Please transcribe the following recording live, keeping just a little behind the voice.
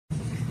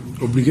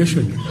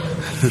Obligation.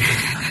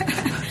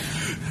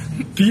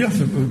 Pire,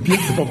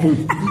 c'est pas pour...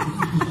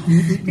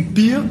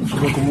 Pire, je sais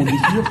pas comment on dit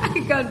pire.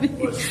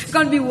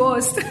 Can't be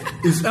worse.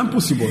 It's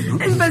impossible.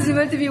 It's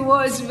possible to be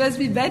worse. It must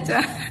be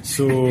better.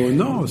 So,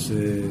 no, it's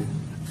a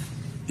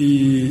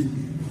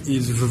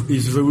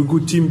very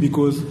good team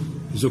because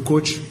the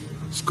coach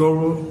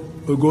score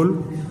a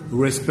goal,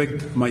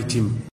 respect my team.